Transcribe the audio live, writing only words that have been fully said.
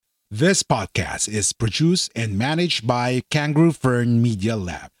This podcast is produced and managed by Kangaroo Fern Media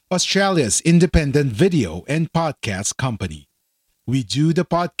Lab, Australia's independent video and podcast company. We do the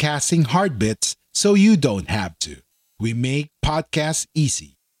podcasting hard bits so you don't have to. We make podcasts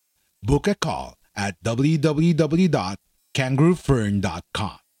easy. Book a call at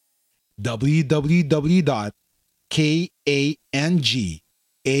www.kangaroofern.com.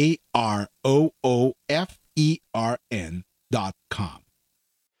 www.kangaroofern.com.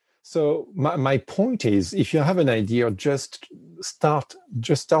 So my point is, if you have an idea, just start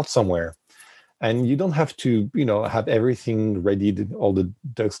somewhere, and you don't have to, have everything ready, all the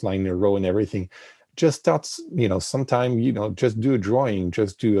ducks lying in a row and everything. Just start, sometime, just do a drawing,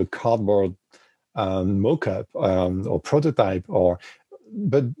 just do a cardboard mock-up or prototype,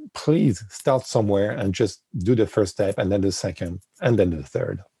 but please start somewhere and just do the first step, and then the second, and then the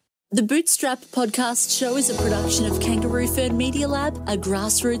third. The Bootstrap Podcast Show is a production of Kangaroo Fern Media Lab, a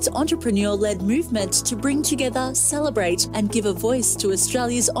grassroots entrepreneur-led movement to bring together, celebrate and give a voice to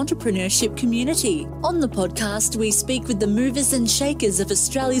Australia's entrepreneurship community. On the podcast, we speak with the movers and shakers of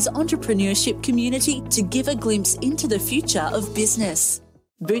Australia's entrepreneurship community to give a glimpse into the future of business.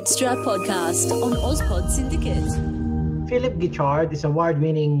 Bootstrap Podcast on Ozpod Syndicate. Philip Guichard is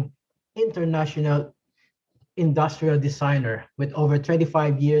award-winning international industrial designer with over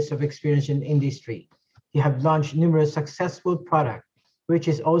 25 years of experience in the industry. He has launched numerous successful products, which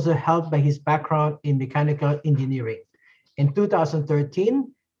is also helped by his background in mechanical engineering. In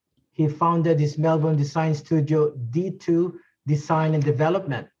 2013, he founded his Melbourne design studio, D2 Design and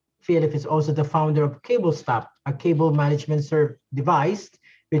Development. Philip is also the founder of CableStop, a cable management device,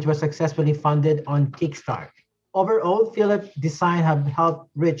 which was successfully funded on Kickstarter. Overall, Philip Design have helped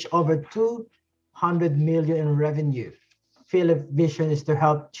reach over 200 million in revenue. Philip's vision is to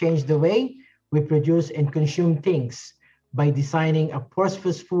help change the way we produce and consume things by designing a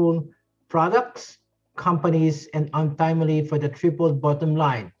purposeful products, companies, and ultimately for the triple bottom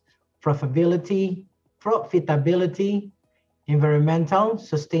line: profitability, environmental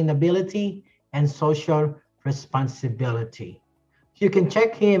sustainability, and social responsibility. You can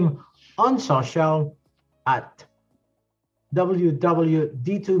check him on social at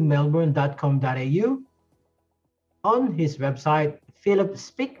www.d2melbourne.com.au, on his website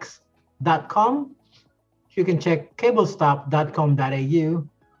philipspeaks.com. You can check cablestop.com.au,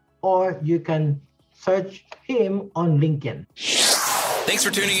 or you can search him on LinkedIn. Thanks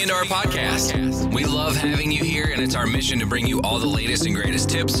for tuning into our podcast. We love having you here, and it's our mission to bring you all the latest and greatest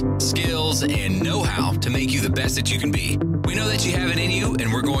tips, skills, and know-how to make you the best that you can be. We know that you have it in you,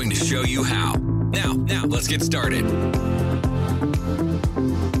 and we're going to show you how. Now, let's get started.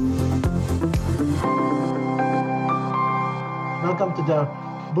 Welcome to the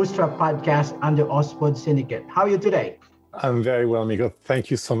Bootstrap Podcast under Ozpod Syndicate. How are you today? I'm very well, Miko. Thank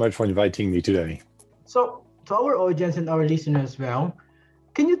you so much for inviting me today. So, to our audience and our listeners as well,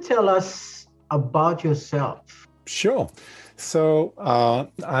 can you tell us about yourself? Sure. So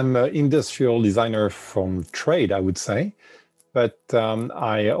I'm an industrial designer from trade, I would say. But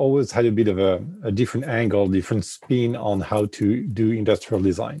I always had a bit of a different angle, different spin on how to do industrial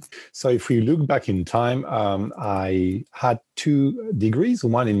design. So if we look back in time, I had 2 degrees,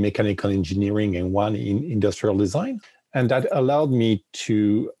 one in mechanical engineering and one in industrial design. And that allowed me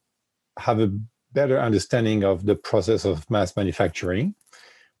to have a better understanding of the process of mass manufacturing,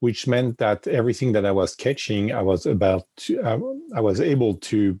 which meant that everything that I was sketching, I was able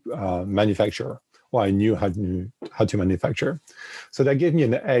to manufacture. Well, I knew how to manufacture. So that gave me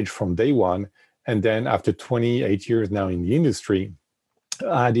an edge from day one. And then after 28 years now in the industry,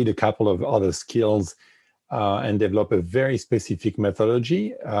 I did a couple of other skills and developed a very specific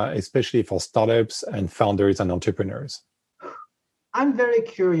methodology, especially for startups and founders and entrepreneurs. I'm very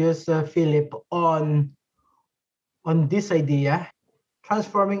curious, Philip, on this idea,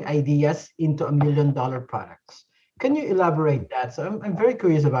 transforming ideas into $1 million products. Can you elaborate that? So I'm very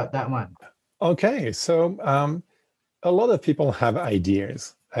curious about that one. Okay, so a lot of people have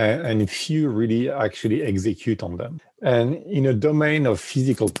ideas, and few really actually execute on them. And in a domain of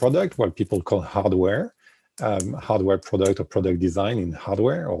physical product, what people call hardware product or product design in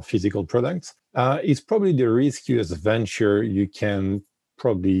hardware or physical products, is probably the riskiest venture you can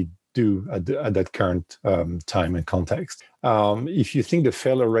probably do at that current time and context. If you think the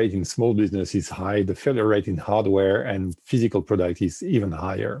failure rate in small business is high, the failure rate in hardware and physical product is even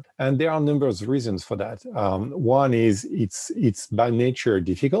higher. And there are numerous reasons for that. One is it's by nature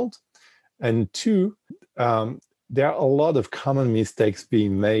difficult. And 2, there are a lot of common mistakes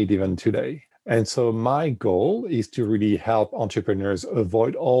being made even today. And so my goal is to really help entrepreneurs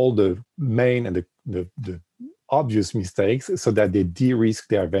avoid all the main and the obvious mistakes so that they de-risk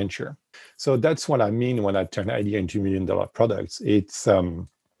their venture. So that's what I mean when I turn idea into $1 million products. It's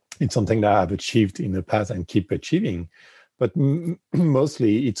something that I've achieved in the past and keep achieving. But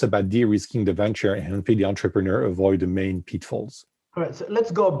mostly it's about de-risking the venture and helping the entrepreneur avoid the main pitfalls. All right, so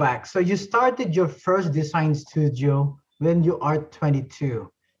let's go back. So you started your first design studio when you are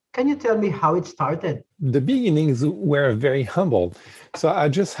 22. Can you tell me how it started? The beginnings were very humble. So I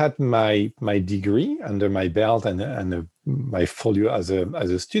just had my degree under my belt and my folio as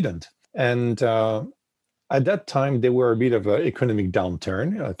a student. And at that time, there were a bit of an economic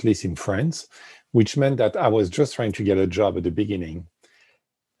downturn, at least in France, which meant that I was just trying to get a job at the beginning.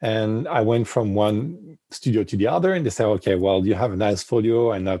 And I went from one studio to the other, and they said, okay, well, you have a nice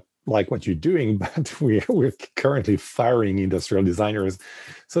folio and I like what you're doing, but we're currently firing industrial designers.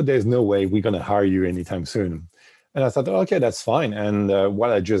 So there's no way we're going to hire you anytime soon. And I thought, okay, that's fine. And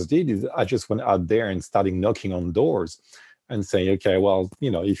what I just did is I just went out there and started knocking on doors and saying, okay, well,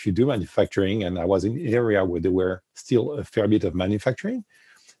 if you do manufacturing, and I was in an area where there were still a fair bit of manufacturing.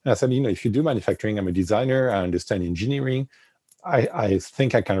 And I said, if you do manufacturing, I'm a designer, I understand engineering. I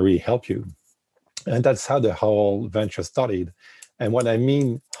think I can really help you. And that's how the whole venture started. And what I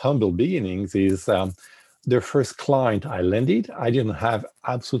mean humble beginnings is the first client I landed, I didn't have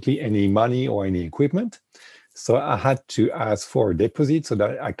absolutely any money or any equipment. So I had to ask for a deposit so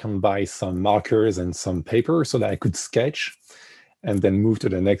that I can buy some markers and some paper so that I could sketch and then move to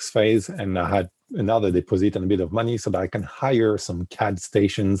the next phase. And I had another deposit and a bit of money so that I can hire some CAD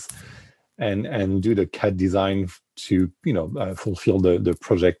stations and do the CAD design to fulfill the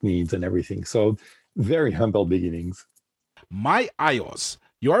project needs and everything. So very humble beginnings. My iOS,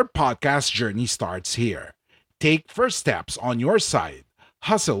 your podcast journey starts here. Take first steps on your side.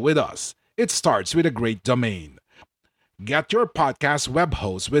 Hustle with us. It starts with a great domain. Get your podcast web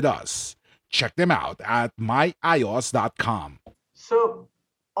host with us. Check them out at myios.com. So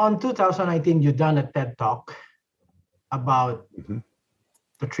on 2019, you done a TED Talk about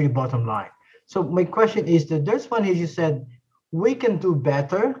the 3 bottom line. So my question is that there's one here you said, we can do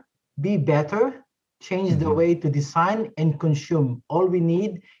better, be better, change the way to design and consume. All we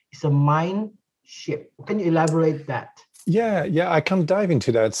need is a mind shift. Can you elaborate that? Yeah, I can dive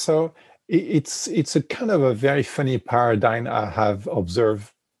into that. So it's a kind of a very funny paradigm I have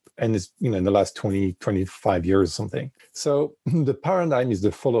observed, and it's in the last 25 years or something. So the paradigm is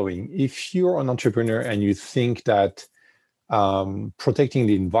the following. If you're an entrepreneur and you think that protecting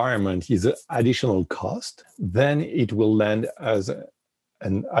the environment is an additional cost, then it will land as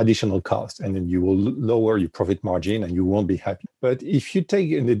an additional cost, and then you will lower your profit margin and you won't be happy. But if you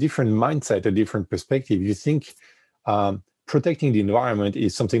take in a different mindset, a different perspective, you think protecting the environment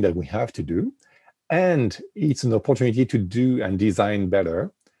is something that we have to do, and it's an opportunity to do and design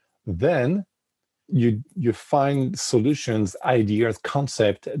better, then you find solutions, ideas,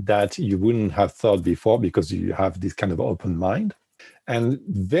 concepts that you wouldn't have thought before because you have this kind of open mind. And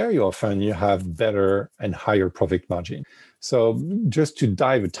very often you have better and higher profit margin. So just to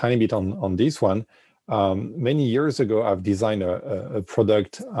dive a tiny bit on this one, many years ago, I've designed a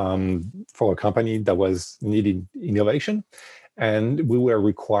product for a company that was needing innovation. And we were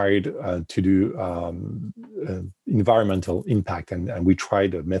required to do environmental impact. And we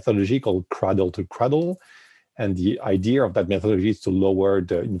tried a methodology called Cradle to Cradle. And the idea of that methodology is to lower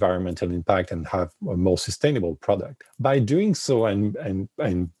the environmental impact and have a more sustainable product. By doing so and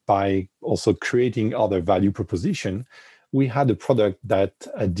by also creating other value proposition, we had a product that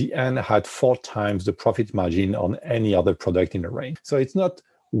at the end had 4 times the profit margin on any other product in the range. So it's not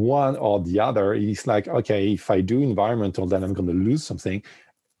one or the other. It's like, okay, if I do environmental, then I'm going to lose something.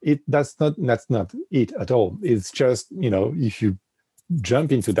 That's not it at all. It's just, if you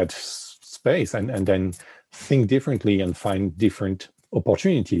jump into that space and then think differently and find different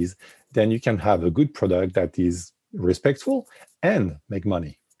opportunities, then you can have a good product that is respectful and make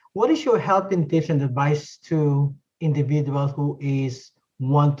money. What is your helping tips and advice to individuals who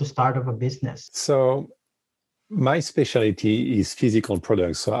want to start up a business? So my specialty is physical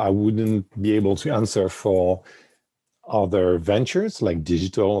products. So I wouldn't be able to answer for other ventures like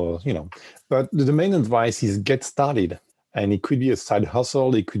digital or, but the main advice is get started. And it could be a side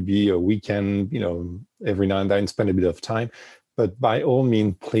hustle. It could be a weekend, every now and then spend a bit of time. But by all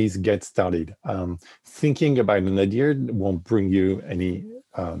means, please get started. Thinking about an idea won't bring you any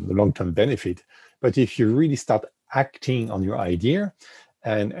long-term benefit. But if you really start acting on your idea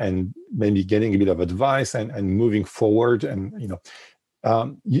and maybe getting a bit of advice and moving forward, and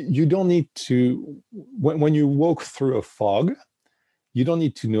you don't need to, when you walk through a fog, you don't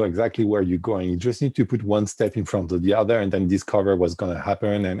need to know exactly where you're going. You just need to put one step in front of the other and then discover what's going to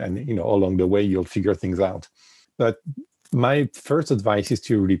happen. And along the way, you'll figure things out. But my first advice is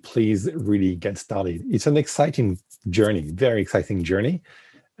to really get started. It's an exciting journey, very exciting journey.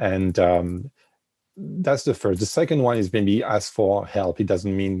 And that's the first. The second one is maybe ask for help. It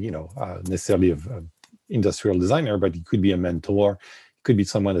doesn't mean, necessarily an industrial designer, but it could be a mentor. It could be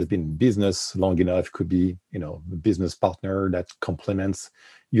someone that's been in business long enough. It could be, a business partner that complements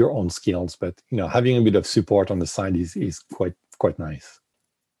your own skills. But, having a bit of support on the side is quite nice.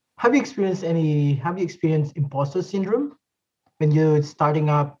 Have you experienced imposter syndrome when you're starting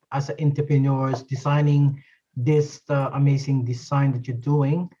up as an entrepreneur, designing this amazing design that you're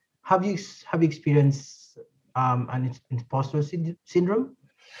doing? Have you experienced an imposter syndrome?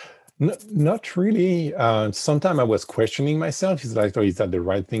 No, not really. Sometimes I was questioning myself. Is that the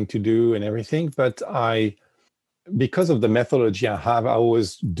right thing to do and everything? But because of the methodology I have, I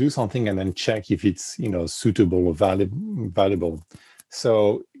always do something and then check if it's suitable or valuable.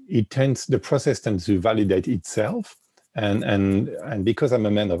 So the process tends to validate itself, and because I'm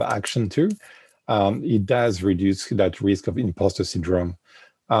a man of action too, it does reduce that risk of imposter syndrome.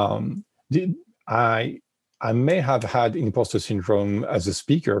 I may have had imposter syndrome as a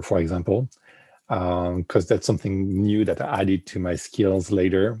speaker, for example, because that's something new that I added to my skills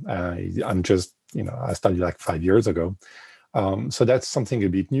later. I'm just, I started like 5 years ago. So that's something a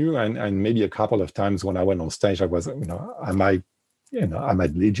bit new. And maybe a couple of times when I went on stage, I was, am I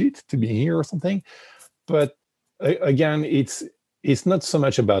legit to be here or something? But again, it's not so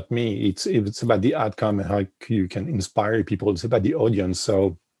much about me. It's about the outcome and how you can inspire people. It's about the audience.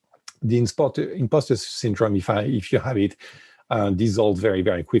 So the imposter syndrome, if you have it, dissolves very,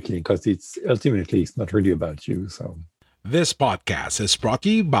 very quickly because it's not really about you. So this podcast is brought to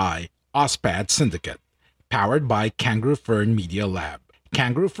you by OSPAD Syndicate, powered by Kangaroo Fern Media Lab.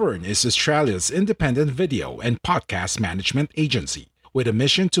 Kangaroo Fern is Australia's independent video and podcast management agency with a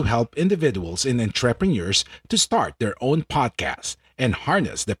mission to help individuals and entrepreneurs to start their own podcast and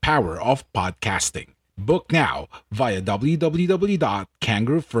harness the power of podcasting. Book now via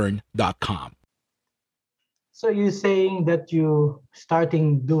www.kangaroofern.com. So you're saying that you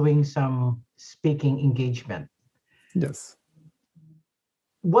starting doing some speaking engagement. Yes.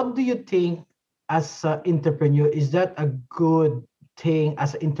 What do you think as an entrepreneur? Is that a good thing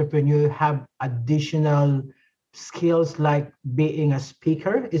as an entrepreneur have additional skills like being a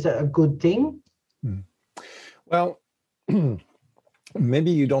speaker? Is that a good thing? Well,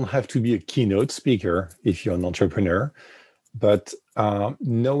 maybe you don't have to be a keynote speaker if you're an entrepreneur, but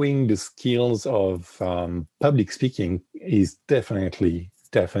knowing the skills of public speaking is definitely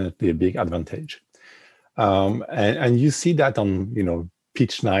a big advantage. And you see that on,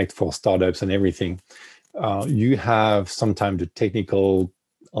 pitch night for startups and everything. You have sometimes the technical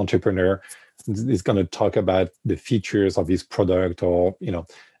entrepreneur is going to talk about the features of his product or,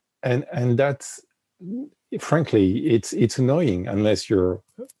 and that's, frankly, it's annoying unless you're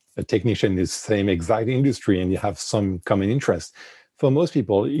a technician in the same exact industry and you have some common interest. For most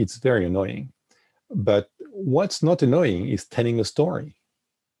people, it's very annoying. But what's not annoying is telling a story.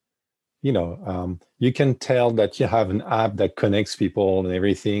 You can tell that you have an app that connects people and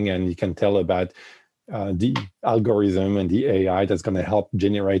everything, and you can tell about the algorithm and the AI that's going to help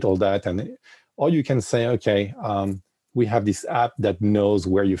generate all that. Or you can say, okay, we have this app that knows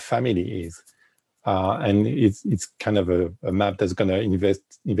where your family is. And it's kind of a map that's going to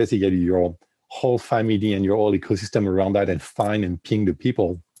investigate your whole family and your whole ecosystem around that and find and ping the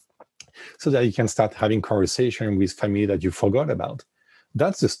people so that you can start having conversation with family that you forgot about.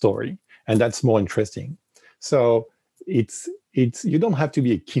 That's the story, and that's more interesting. So it's you don't have to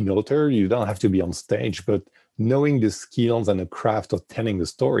be a keynoter, you don't have to be on stage, but knowing the skills and the craft of telling the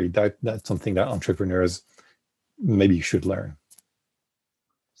story, that's something that entrepreneurs maybe should learn.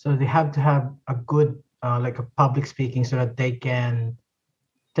 So they have to have a good, like a public speaking so that they can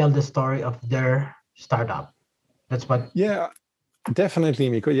tell the story of their startup. That's what. Yeah, definitely,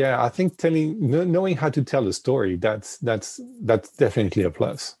 Miko. Yeah, I think knowing how to tell the story, that's definitely a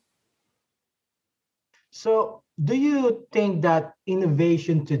plus. So do you think that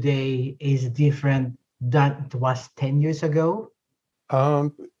innovation today is different than it was 10 years ago?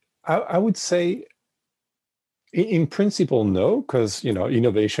 I would say, in principle, no, because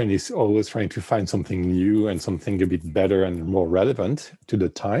innovation is always trying to find something new and something a bit better and more relevant to the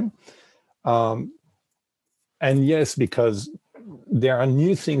time. And yes, because there are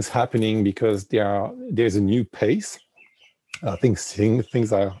new things happening, because there's a new pace. I think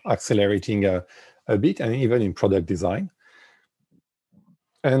things are accelerating a bit, and even in product design.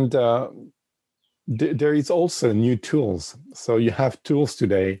 And there is also new tools. So you have tools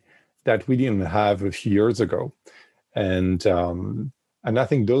today that we didn't have a few years ago. And I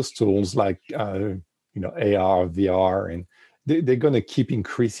think those tools like AR, VR, and they're going to keep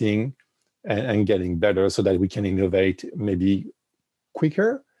increasing and getting better so that we can innovate maybe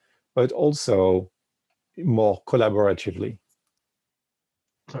quicker, but also more collaboratively.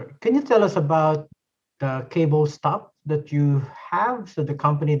 Sorry, can you tell us about the cable stop that you have? So the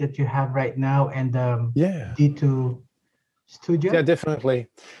company that you have right now and D2 Studio? Yeah, definitely.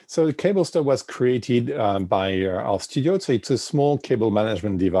 So the CableStop was created by our studio. So it's a small cable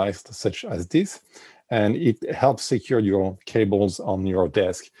management device such as this, and it helps secure your cables on your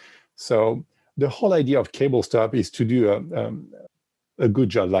desk. So the whole idea of CableStop is to do a good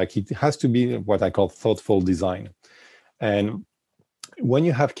job. Like, it has to be what I call thoughtful design. And when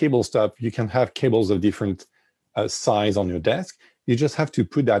you have CableStop, you can have cables of different size on your desk. You just have to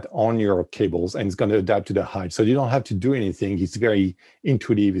put that on your cables, and it's going to adapt to the height. So you don't have to do anything. It's very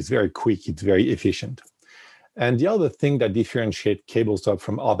intuitive. It's very quick. It's very efficient. And the other thing that differentiates CableStop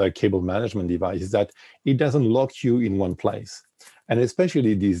from other cable management devices is that it doesn't lock you in one place. And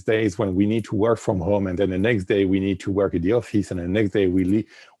especially these days when we need to work from home, and then the next day we need to work at the office, and the next day we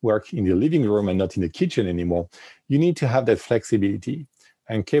work in the living room and not in the kitchen anymore, you need to have that flexibility.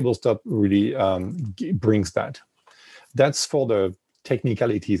 And CableStop really brings that. That's for the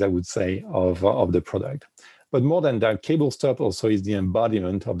technicalities, I would say, of the product. But more than that, CableStop also is the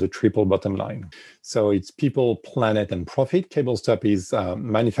embodiment of the triple bottom line. So it's people, planet, and profit. CableStop is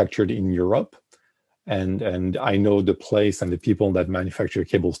manufactured in Europe. And I know the place and the people that manufacture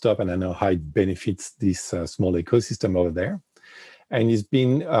CableStop, and I know how it benefits this small ecosystem over there. And it's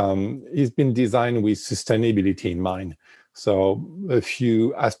been designed with sustainability in mind. So a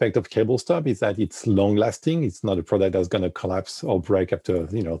few aspects of CableStop is that it's long-lasting. It's not a product that's going to collapse or break after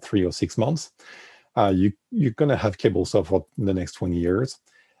 3 or 6 months. You're going to have CableStop for the next 20 years.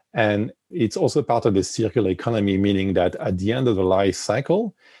 And it's also part of the circular economy, meaning that at the end of the life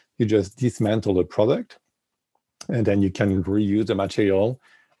cycle, you just dismantle the product, and then you can reuse the material.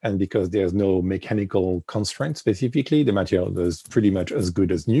 And because there's no mechanical constraint specifically, the material is pretty much as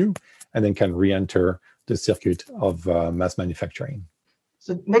good as new, and then can re-enter the circuit of mass manufacturing.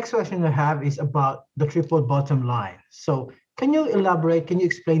 So next question I have is about the triple bottom line. So can you elaborate, can you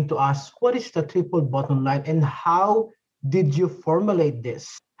explain to us what is the triple bottom line and how did you formulate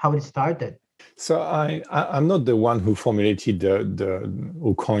this, how it started? So I'm not the one who formulated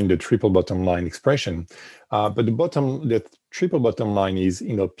who coined the triple bottom line expression, but the triple bottom line is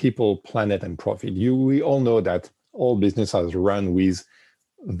people, planet, and profit. We all know that all businesses run with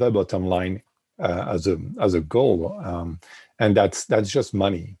the bottom line as a goal, and that's just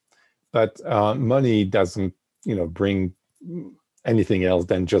money. But money doesn't bring anything else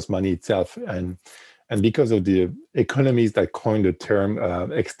than just money itself, and because of the economies that coined the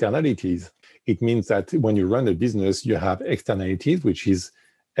term externalities. It means that when you run a business, you have externalities, which is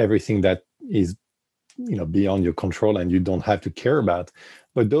everything that is, beyond your control and you don't have to care about.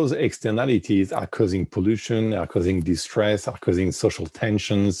 But those externalities are causing pollution, are causing distress, are causing social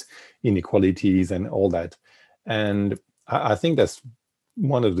tensions, inequalities, and all that. And I think that's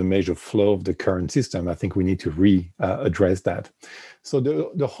one of the major flaws of the current system. I think we need to address that. So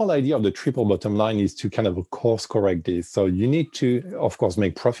the whole idea of the triple bottom line is to kind of course correct this. So you need to, of course,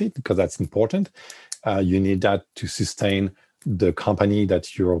 make profit because that's important. You need that to sustain the company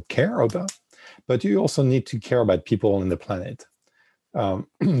that you care about. But you also need to care about people on the planet.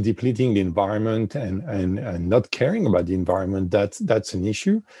 Depleting the environment and not caring about the environment, that's an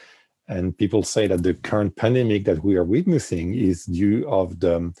issue. And people say that the current pandemic that we are witnessing is due of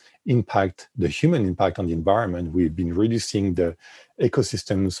the human impact on the environment. We've been reducing the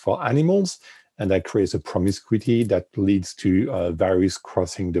ecosystems for animals, and that creates a promiscuity that leads to virus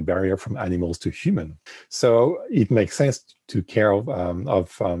crossing the barrier from animals to human. So it makes sense to care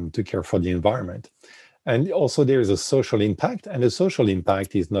to care for the environment. And also there is a social impact, and the social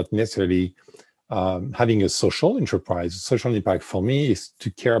impact is not necessarily having a social enterprise. Social impact for me is to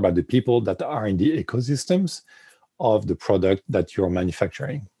care about the people that are in the ecosystems of the product that you're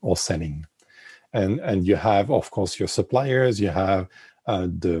manufacturing or selling. And you have, of course, your suppliers, you have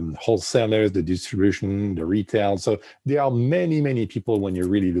the wholesalers, the distribution, the retail. So there are many, many people when you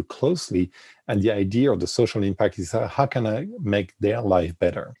really look closely. And the idea of the social impact is how can I make their life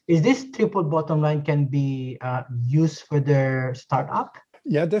better? Is this triple bottom line can be used for their startup?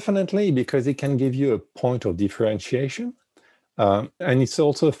 Yeah, definitely, because it can give you a point of differentiation. And it's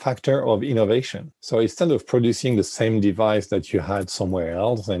also a factor of innovation. So instead of producing the same device that you had somewhere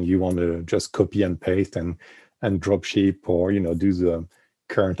else and you want to just copy and paste and drop ship or do the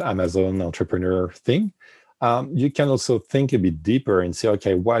current Amazon entrepreneur thing, you can also think a bit deeper and say,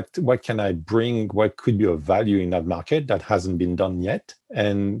 okay, what can I bring? What could be of value in that market that hasn't been done yet?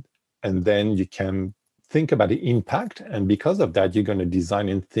 And then you can think about the impact. And because of that, you're going to design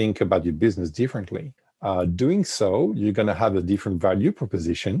and think about your business differently. Doing so, you're going to have a different value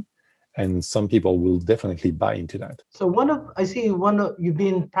proposition. And some people will definitely buy into that. So you've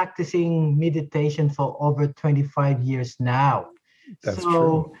been practicing meditation for over 25 years now. That's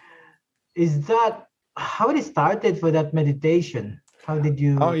true. Is that how it started for that meditation? How did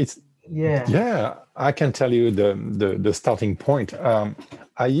you? Yeah, I can tell you the starting point.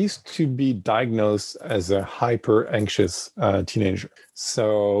 I used to be diagnosed as a hyper anxious teenager.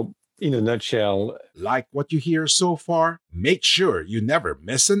 So in a nutshell, Like what you hear so far? Make sure you never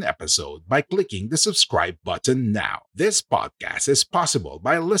miss an episode by clicking the subscribe button now. This podcast is possible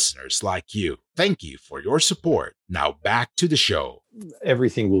by listeners like you. Thank you for your support. Now back to the show.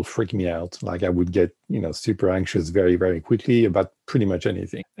 everything will freak me out. Like I would get, super anxious very, very quickly about pretty much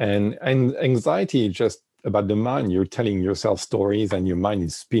anything. And anxiety just about the mind. You're telling yourself stories and your mind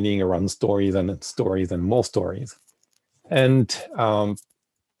is spinning around stories and more stories. And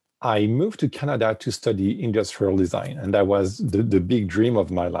I moved to Canada to study industrial design. And that was the big dream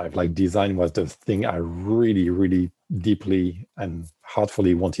of my life. Like design was the thing I really, really deeply and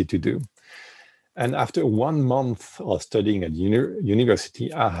heartfully wanted to do. And after 1 month of studying at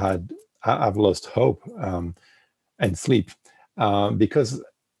university, I've lost hope and sleep because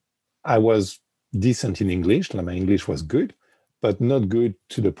I was decent in English. Like my English was good, but not good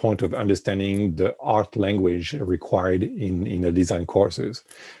to the point of understanding the art language required in the design courses.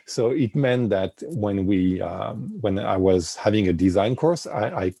 So it meant that when I was having a design course,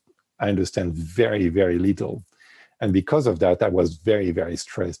 I understand very, very little. And because of that, I was very, very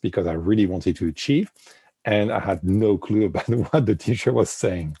stressed because I really wanted to achieve. And I had no clue about what the teacher was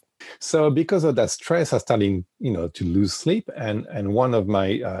saying. So because of that stress, I started, to lose sleep. And one of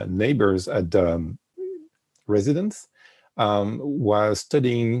my neighbors at the residence was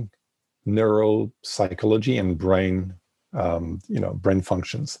studying neuropsychology and brain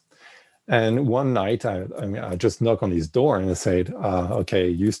functions. And one night, I just knocked on his door and I said, okay,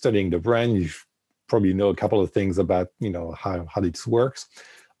 you're studying the brain. You probably know a couple of things about, how this works.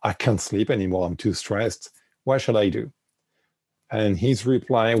 I can't sleep anymore. I'm too stressed. What shall I do? And his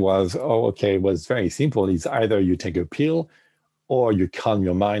reply was, it was very simple. It's either you take a pill or you calm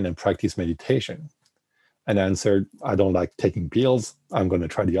your mind and practice meditation. And I answered, I don't like taking pills. I'm going to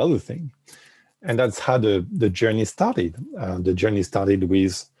try the other thing. And that's how the journey started. The journey started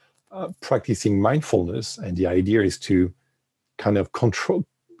with practicing mindfulness. And the idea is to kind of control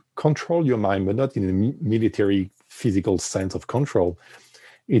your mind, but not in a military physical sense of control.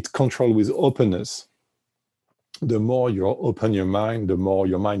 It's control with openness. The more you open your mind, the more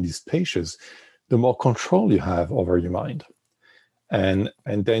your mind is spacious, the more control you have over your mind. And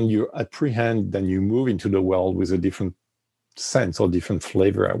then you apprehend, then you move into the world with a different sense or different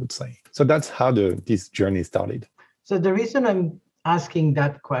flavor, I would say. So that's how this journey started. So the reason I'm asking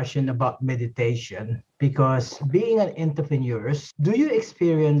that question about meditation, because being an entrepreneur, do you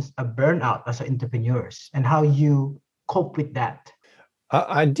experience a burnout as an entrepreneur and how you cope with that?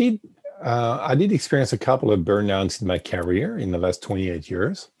 I did experience a couple of burnouts in my career in the last 28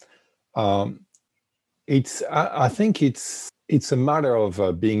 years. I think it's a matter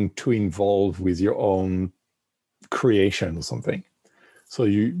of being too involved with your own creation or something. So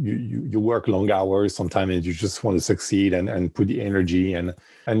you work long hours sometimes and you just want to succeed and put the energy. And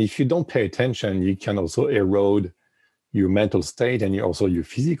if you don't pay attention, you can also erode your mental state and also your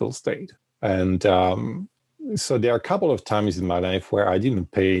physical state. And so there are a couple of times in my life where I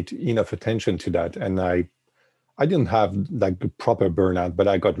didn't pay enough attention to that. And I didn't have like the proper burnout, but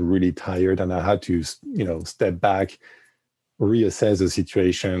I got really tired and I had to, step back, reassess the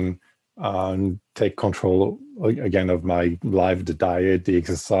situation, take control again of my life, the diet, the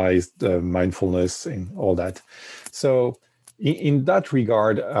exercise, the mindfulness, and all that. So in that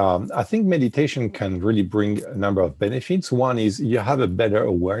regard, I think meditation can really bring a number of benefits. One is you have a better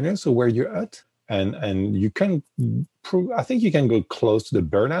awareness of where you're at. And you can, I think you can go close to the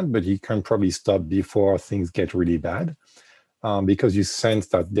burnout, but you can probably stop before things get really bad because you sense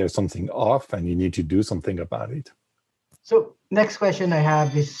that there's something off and you need to do something about it. So next question I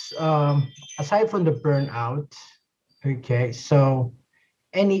have is, aside from the burnout, okay, so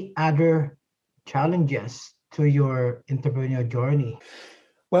any other challenges to your entrepreneurial journey?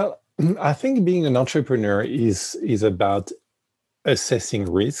 Well, I think being an entrepreneur is about assessing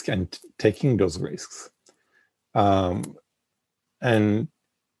risk and taking those risks. And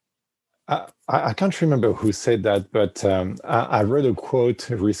I can't remember who said that, but I read a quote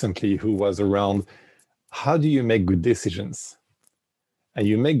recently who was around, how do you make good decisions? And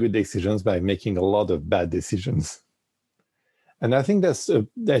you make good decisions by making a lot of bad decisions. And I think that's a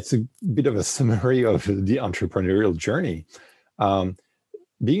bit of a summary of the entrepreneurial journey.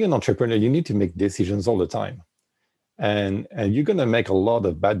 Being an entrepreneur, you need to make decisions all the time. And you're going to make a lot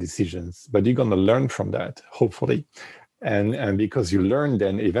of bad decisions, but you're going to learn from that, hopefully. And because you learn,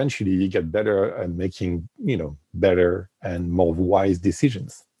 then eventually you get better at making, better and more wise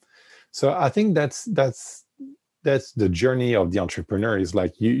decisions. So I think that's the journey of the entrepreneur. Is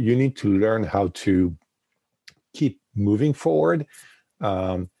like you need to learn how to keep moving forward,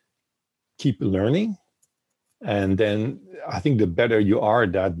 keep learning. And then I think the better you are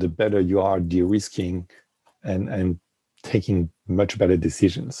at that, the better you are de-risking and taking much better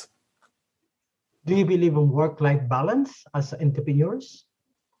decisions. Do you believe in work-life balance as entrepreneurs?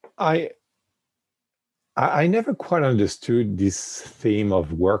 I never quite understood this theme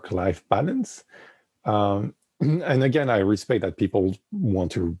of work-life balance. And again, I respect that people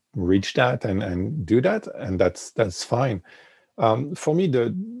want to reach that and do that, and that's fine. For me,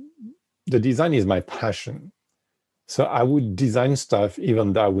 the design is my passion. So I would design stuff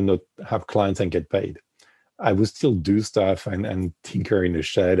even though I would not have clients and get paid. I would still do stuff and tinker in the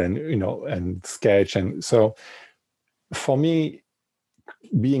shed and sketch. And so for me,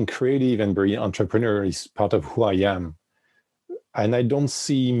 being creative and being entrepreneur is part of who I am. And I don't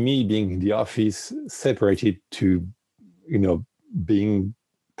see me being in the office separated to, being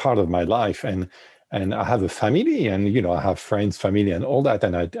part of my life. And I have a family and, I have friends, family and all that.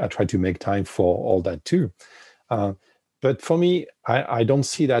 And I try to make time for all that too. But for me, I don't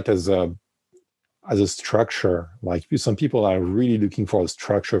see that as a structure. Like some people are really looking for a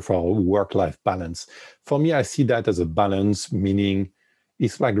structure for a work-life balance. For me, I see that as a balance, meaning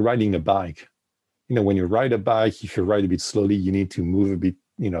it's like riding a bike. When you ride a bike, if you ride a bit slowly, you need to move a bit,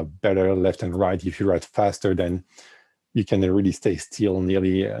 better left and right. If you ride faster, then you can really stay still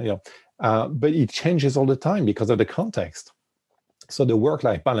nearly, but it changes all the time because of the context. So the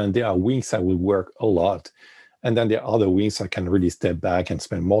work-life balance, there are weeks I will work a lot. And then there are other weeks I can really step back and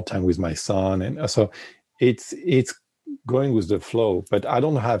spend more time with my son. And so it's going with the flow, but I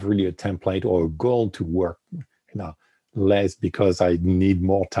don't have really a template or a goal to work, less because I need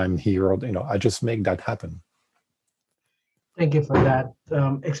more time here. I just make that happen. Thank you for that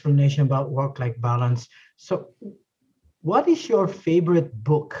explanation about work-life balance. So what is your favorite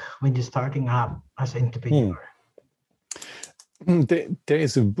book when you're starting up as an entrepreneur? There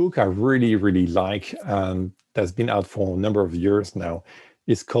is a book I really, really like that's been out for a number of years now.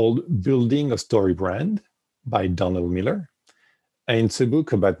 It's called Building a Story Brand by Donald Miller. And it's a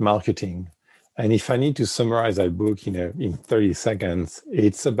book about marketing. And if I need to summarize that book in 30 seconds,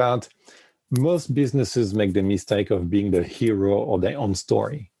 it's about most businesses make the mistake of being the hero of their own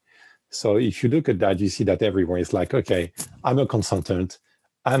story. So if you look at that, you see that everywhere. It's like, okay, I'm a consultant.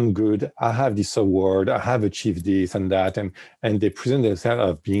 I'm good. I have this award. I have achieved this and that. And they present themselves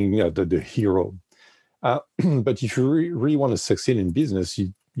as being the hero. But if you really want to succeed in business,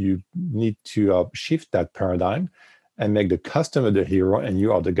 you need to shift that paradigm and make the customer the hero and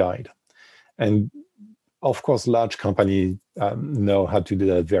you are the guide. And of course, large companies know how to do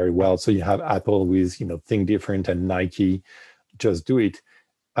that very well. So you have Apple with, Think Different and Nike, Just Do It.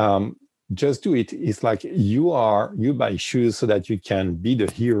 Just Do It is like you buy shoes so that you can be the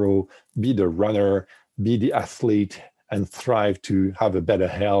hero, be the runner, be the athlete, and thrive to have a better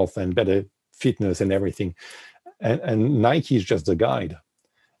health and better fitness and everything. And Nike is just a guide.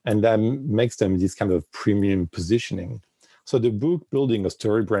 And that makes them this kind of premium positioning. So the book Building a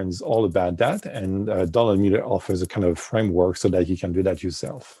Story Brand is all about that. And Donald Miller offers a kind of framework so that you can do that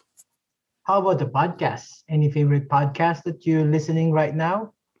yourself. How about the podcast? Any favorite podcast that you're listening right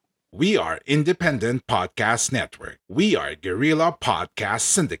now? We are Independent Podcast Network. We are Guerrilla Podcast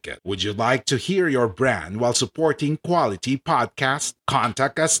Syndicate. Would you like to hear your brand while supporting quality podcasts?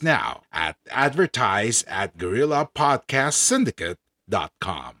 Contact us now at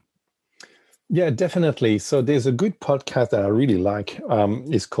advertise@guerrillapodcastsyndicate.com. Yeah, definitely. So there's a good podcast that I really like.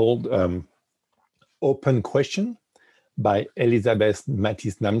 It's called Open Question by Elizabeth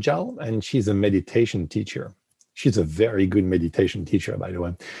Matisse Namjal, and she's a meditation teacher. She's a very good meditation teacher, by the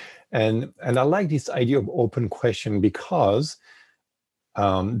way. And I like this idea of open question because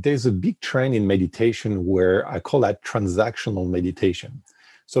there's a big trend in meditation where I call that transactional meditation.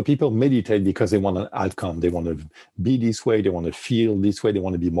 So people meditate because they want an outcome. They want to be this way. They want to feel this way. They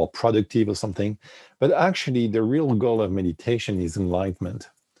want to be more productive or something. But actually, the real goal of meditation is enlightenment.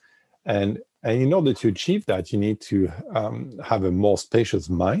 And in order to achieve that, you need to have a more spacious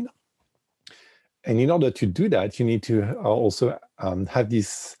mind. And in order to do that, you need to also have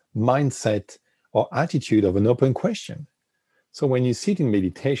this mindset or attitude of an open question. So when you sit in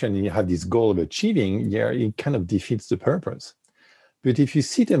meditation and you have this goal of achieving, it kind of defeats the purpose. But if you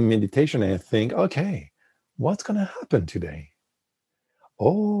sit in meditation and think, okay, what's going to happen today?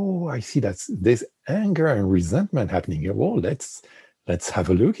 Oh, I see there's anger and resentment happening here. Oh, let's have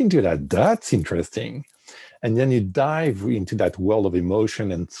a look into that. That's interesting. And then you dive into that world of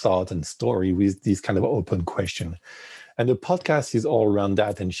emotion and thought and story with this kind of open question. And the podcast is all around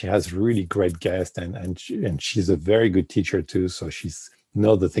that. And she has really great guests, and she's a very good teacher too. So she's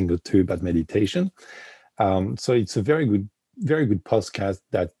knows a thing or two about meditation. So it's a very good podcast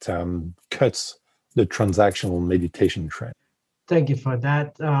that cuts the transactional meditation trend. Thank you for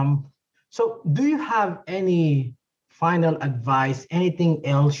that. So do you have any final advice, anything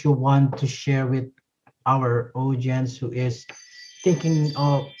else you want to share with our audience who is thinking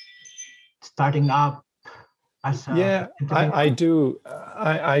of starting up as a I do.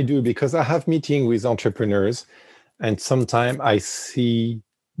 I do, because I have meetings with entrepreneurs, and sometimes I see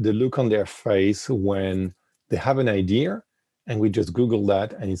the look on their face when they have an idea and we just Google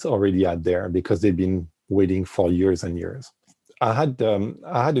that and it's already out there because they've been waiting for years and years. I had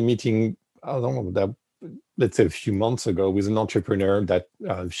a meeting, I don't know, let's say a few months ago, with an entrepreneur that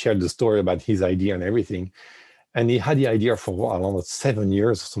shared the story about his idea and everything. And he had the idea for, I don't know, 7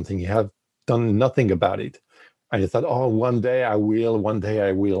 years or something. He had done nothing about it. And he thought, oh, one day I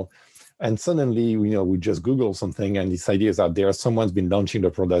will. And suddenly, we just Google something and this idea is out there. Someone's been launching the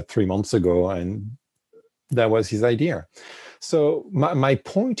product 3 months ago, and that was his idea. So my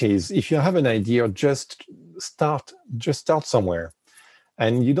point is, if you have an idea, just start somewhere.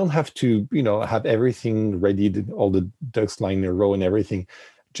 And you don't have to, have everything ready, all the ducks lying in a row and everything.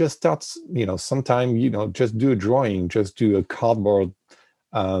 Just start, sometime, just do a drawing, just do a cardboard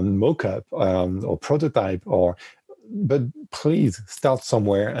mock-up or prototype, but please start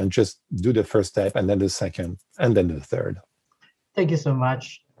somewhere and just do the first step, and then the second, and then the third. Thank you so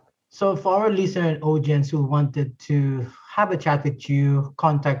much. So for our listener and audience who wanted to have a chat with you,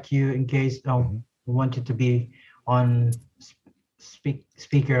 contact you in case you wanted to be on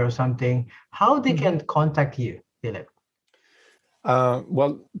speaker or something, how they can contact you, Philip?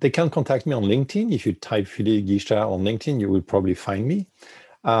 Well, they can contact me on LinkedIn. If you type Philippe Guichard on LinkedIn, you will probably find me.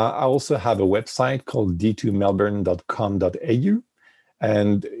 I also have a website called d2melbourne.com.au.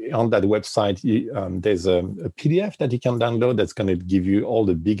 And on that website, there's a PDF that you can download that's going to give you all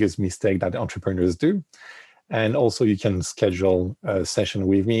the biggest mistakes that entrepreneurs do. And also you can schedule a session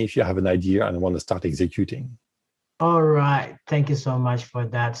with me if you have an idea and want to start executing. All right. Thank you so much for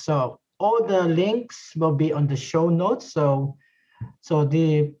that. So all the links will be on the show notes. So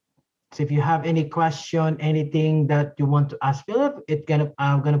if you have any question, anything that you want to ask Philip,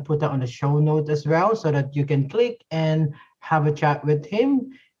 I'm gonna put that on the show notes as well, so that you can click and have a chat with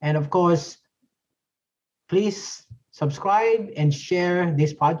him. And of course, please subscribe and share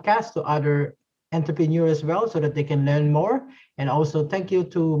this podcast to other entrepreneurs as well, so that they can learn more. And also thank you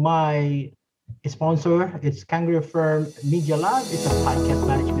to my sponsor. It's Kangaroo Firm Media Lab. It's a podcast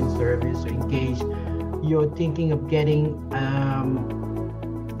management service. So in case you're thinking of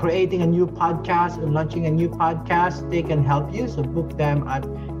creating a new podcast or launching a new podcast, they can help you. So book them at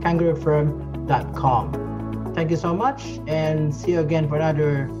kangaroofirm.com. Thank you so much, and see you again for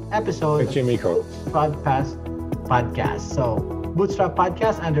another episode. Thank you, Miko. Podcast. So Bootstrap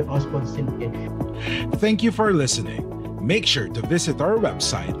Podcast under Ospod Syndicate. Thank you for listening. Make sure to visit our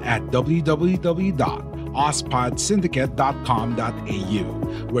website at www.ospodsyndicate.com.au,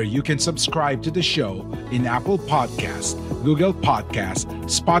 where you can subscribe to the show in Apple Podcasts, Google Podcasts,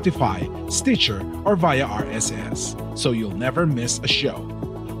 Spotify, Stitcher, or via RSS, so you'll never miss a show.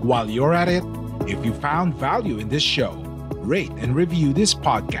 While you're at it, if you found value in this show, rate and review this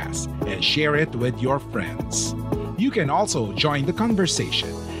podcast and share it with your friends. You can also join the conversation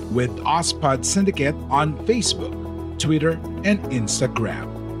with OSPOD Syndicate on Facebook, Twitter, and Instagram.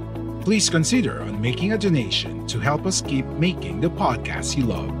 Please consider on making a donation to help us keep making the podcast you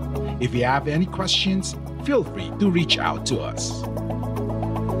love. If you have any questions, feel free to reach out to us.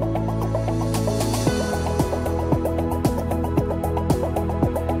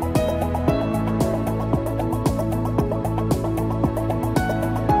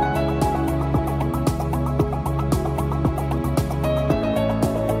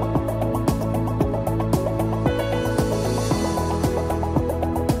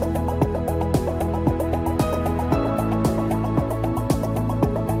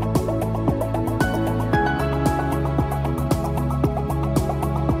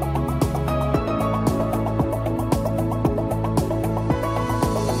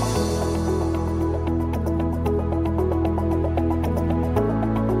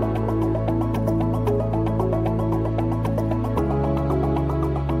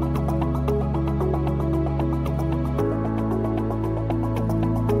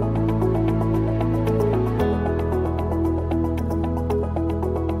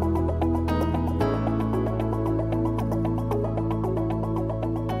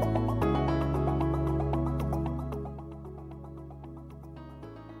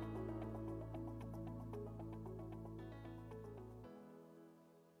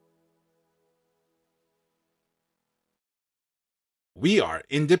 We are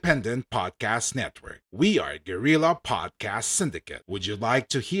Independent Podcast Network. We are Guerrilla Podcast Syndicate. Would you like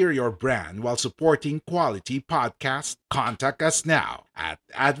to hear your brand while supporting quality podcasts? Contact us now at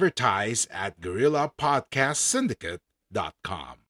advertise@guerrillapodcastsyndicate.com.